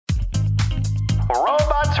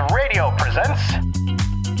Robots Radio presents...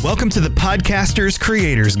 Welcome to the Podcaster's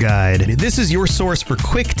Creator's Guide. This is your source for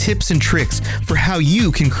quick tips and tricks for how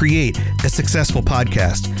you can create a successful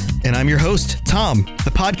podcast. And I'm your host, Tom,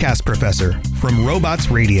 the podcast professor from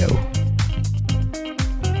Robots Radio.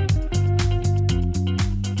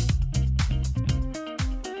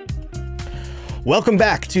 Welcome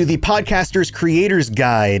back to the Podcaster's Creator's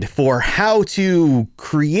Guide for how to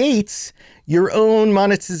create your own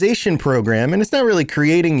monetization program. And it's not really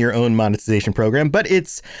creating your own monetization program, but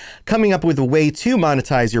it's coming up with a way to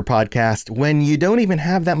monetize your podcast when you don't even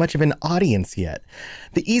have that much of an audience yet.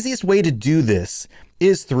 The easiest way to do this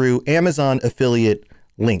is through Amazon affiliate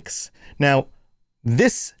links. Now,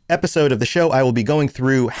 this episode of the show, I will be going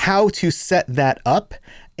through how to set that up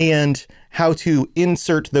and how to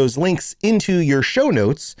insert those links into your show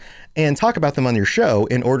notes and talk about them on your show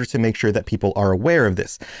in order to make sure that people are aware of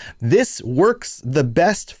this. This works the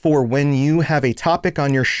best for when you have a topic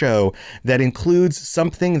on your show that includes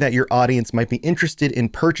something that your audience might be interested in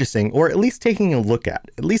purchasing, or at least taking a look at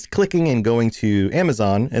least clicking and going to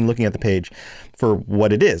Amazon and looking at the page for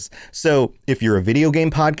what it is. So if you're a video game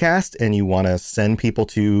podcast and you want to send people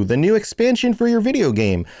to the new expansion for your video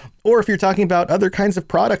game, or if you're talking about other kinds of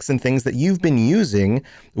products and things that you've been using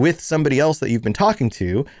with somebody else that you've been talking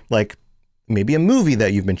to, like maybe a movie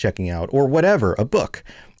that you've been checking out or whatever, a book,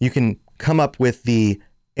 you can come up with the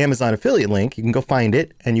Amazon affiliate link. You can go find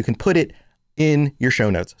it and you can put it in your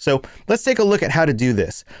show notes. So let's take a look at how to do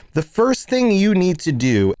this. The first thing you need to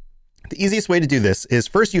do, the easiest way to do this is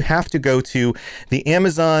first you have to go to the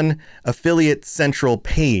Amazon Affiliate Central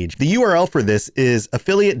page. The URL for this is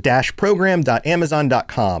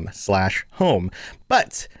affiliate-program.amazon.com/home.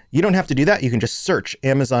 But you don't have to do that. You can just search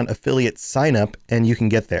Amazon Affiliate Sign Up and you can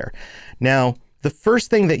get there. Now, the first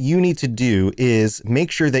thing that you need to do is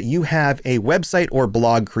make sure that you have a website or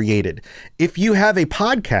blog created. If you have a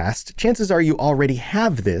podcast, chances are you already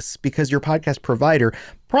have this because your podcast provider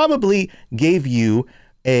probably gave you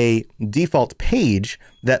a default page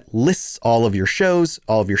that lists all of your shows,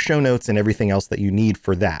 all of your show notes, and everything else that you need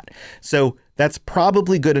for that. So that's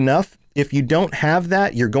probably good enough. If you don't have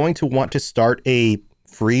that, you're going to want to start a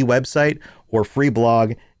free website or free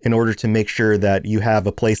blog in order to make sure that you have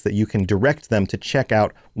a place that you can direct them to check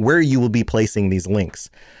out where you will be placing these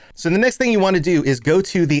links. So the next thing you want to do is go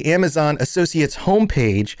to the Amazon Associates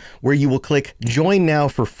homepage where you will click Join Now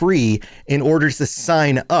for free in order to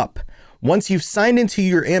sign up. Once you've signed into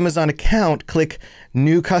your Amazon account, click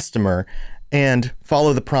New Customer and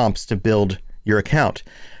follow the prompts to build your account.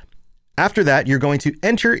 After that, you're going to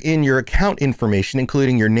enter in your account information,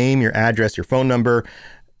 including your name, your address, your phone number,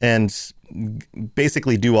 and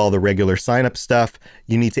basically do all the regular sign-up stuff.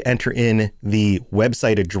 You need to enter in the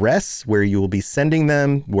website address where you will be sending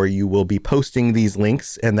them, where you will be posting these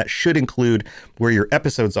links, and that should include where your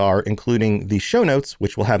episodes are, including the show notes,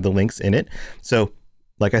 which will have the links in it. So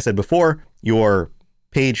like I said before, your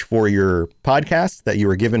page for your podcast that you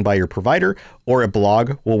were given by your provider or a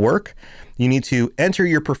blog will work. You need to enter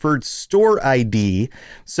your preferred store ID.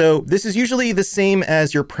 So this is usually the same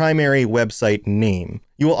as your primary website name.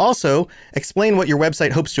 You will also explain what your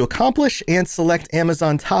website hopes to accomplish and select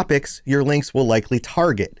Amazon topics your links will likely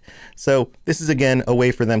target. So this is, again, a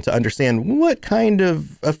way for them to understand what kind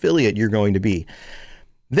of affiliate you're going to be.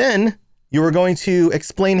 Then you are going to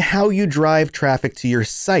explain how you drive traffic to your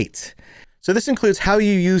site. So this includes how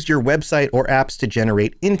you use your website or apps to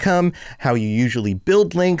generate income, how you usually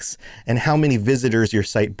build links, and how many visitors your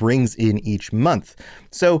site brings in each month.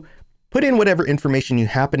 So put in whatever information you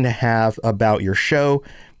happen to have about your show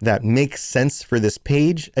that makes sense for this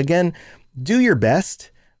page. Again, do your best.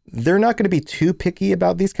 They're not going to be too picky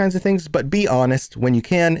about these kinds of things, but be honest when you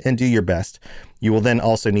can and do your best. You will then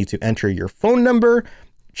also need to enter your phone number,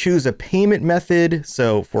 choose a payment method.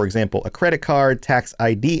 So for example, a credit card, tax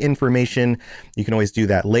ID information. You can always do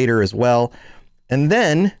that later as well. And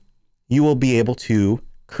then you will be able to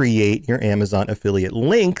create your Amazon affiliate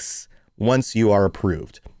links once you are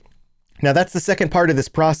approved. Now that's the second part of this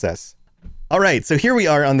process. All right, so here we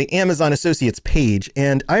are on the Amazon Associates page,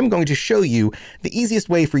 and I'm going to show you the easiest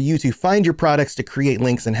way for you to find your products, to create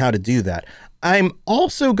links, and how to do that. I'm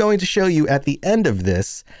also going to show you at the end of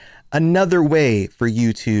this another way for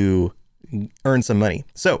you to earn some money.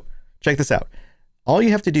 So check this out. All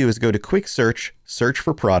you have to do is go to quick search, search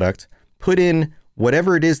for product, put in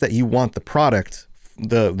whatever it is that you want the product,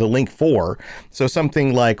 the link for. So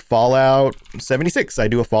something like Fallout 76. I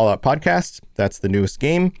do a Fallout podcast. That's the newest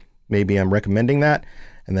game. Maybe I'm recommending that.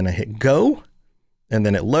 And then I hit go, and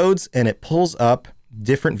then it loads and it pulls up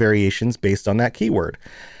different variations based on that keyword.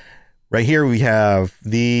 Right here, we have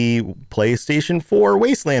the PlayStation 4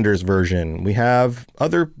 Wastelanders version. We have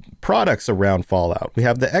other products around Fallout. We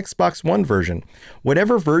have the Xbox One version.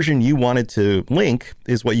 Whatever version you wanted to link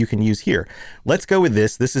is what you can use here. Let's go with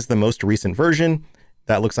this. This is the most recent version.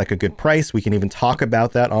 That looks like a good price. We can even talk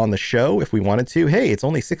about that on the show if we wanted to. Hey, it's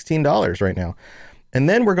only $16 right now. And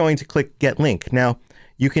then we're going to click Get Link. Now,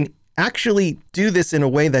 you can actually do this in a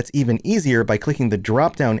way that's even easier by clicking the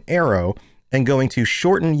drop-down arrow and going to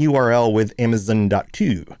shorten URL with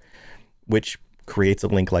Amazon.to, which creates a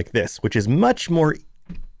link like this, which is much more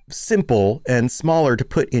simple and smaller to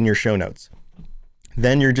put in your show notes.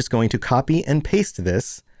 Then you're just going to copy and paste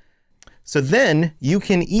this. So then you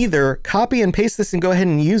can either copy and paste this and go ahead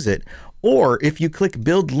and use it, or if you click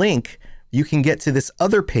Build Link, you can get to this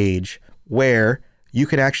other page where you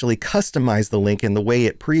can actually customize the link in the way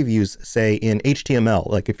it previews, say, in HTML,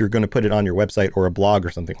 like if you're going to put it on your website or a blog or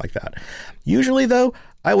something like that. Usually, though,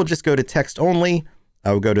 I will just go to text only.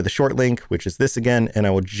 I will go to the short link, which is this again, and I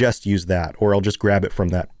will just use that, or I'll just grab it from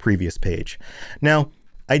that previous page. Now,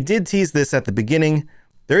 I did tease this at the beginning.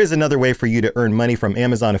 There is another way for you to earn money from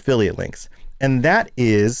Amazon affiliate links, and that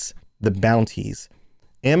is the bounties.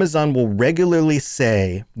 Amazon will regularly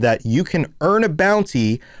say that you can earn a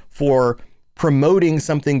bounty for promoting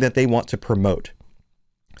something that they want to promote.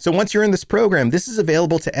 So once you're in this program, this is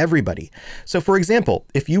available to everybody. So for example,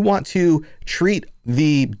 if you want to treat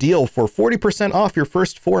the deal for 40% off your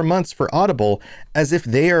first 4 months for Audible as if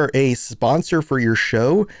they are a sponsor for your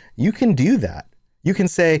show, you can do that. You can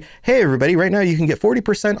say, hey, everybody, right now you can get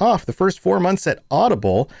 40% off the first 4 months at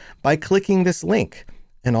Audible by clicking this link.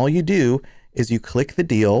 And all you do is you click the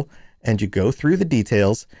deal and you go through the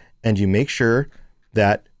details and you make sure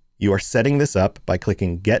that you are setting this up by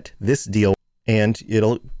clicking Get This Deal, and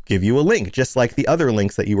it'll give you a link, just like the other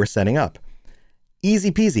links that you were setting up.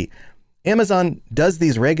 Easy peasy. Amazon does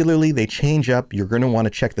these regularly. They change up. You're going to want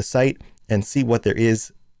to check the site and see what there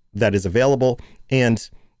is that is available. And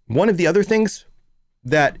one of the other things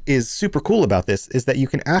that is super cool about this is that you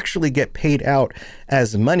can actually get paid out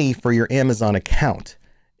as money for your Amazon account,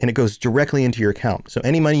 and it goes directly into your account. So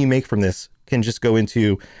any money you make from this can just go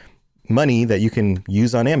into money that you can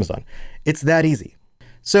use on Amazon. It's that easy.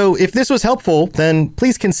 So if this was helpful, then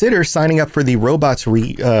please consider signing up for the Robots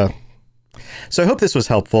So I hope this was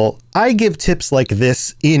helpful. I give tips like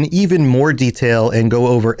this in even more detail and go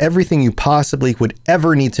over everything you possibly would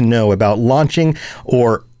ever need to know about launching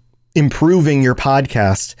or improving your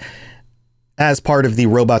podcast as part of the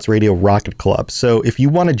Robots Radio Rocket Club. So if you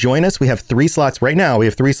want to join us, we have 3 slots right now. We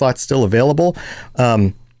have 3 slots still available.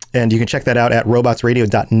 And you can check that out at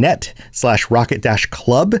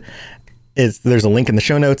robotsradio.net/rocket-club. There's a link in the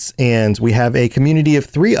show notes, and we have a community of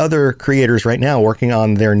 3 other creators right now working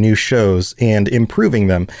on their new shows and improving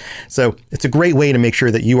them. So it's a great way to make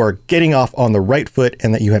sure that you are getting off on the right foot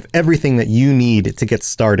and that you have everything that you need to get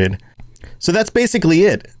started. So that's basically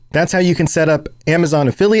it. That's how you can set up Amazon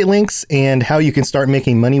affiliate links and how you can start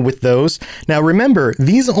making money with those. Now, remember,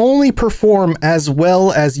 these only perform as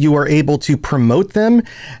well as you are able to promote them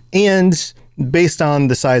and based on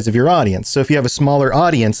the size of your audience. So if you have a smaller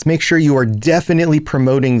audience, make sure you are definitely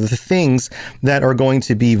promoting the things that are going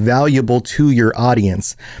to be valuable to your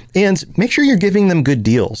audience. And make sure you're giving them good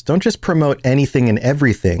deals. Don't just promote anything and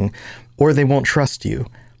everything, or they won't trust you.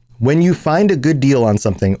 When you find a good deal on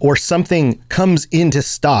something, or something comes into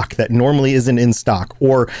stock that normally isn't in stock,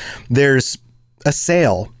 or there's a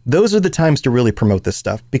sale, those are the times to really promote this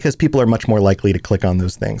stuff because people are much more likely to click on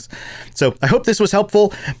those things. So I hope this was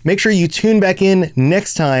helpful. Make sure you tune back in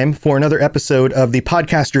next time for another episode of the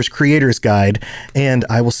Podcaster's Creator's Guide, and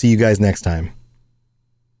I will see you guys next time.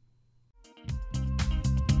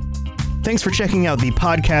 Thanks for checking out the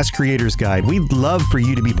Podcast Creators Guide. We'd love for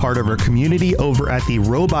you to be part of our community over at the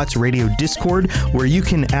Robots Radio Discord, where you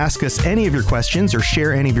can ask us any of your questions or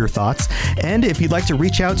share any of your thoughts. And if you'd like to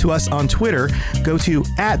reach out to us on Twitter, go to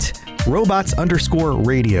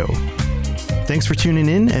 @robots_radio. Thanks for tuning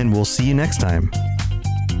in, and we'll see you next time.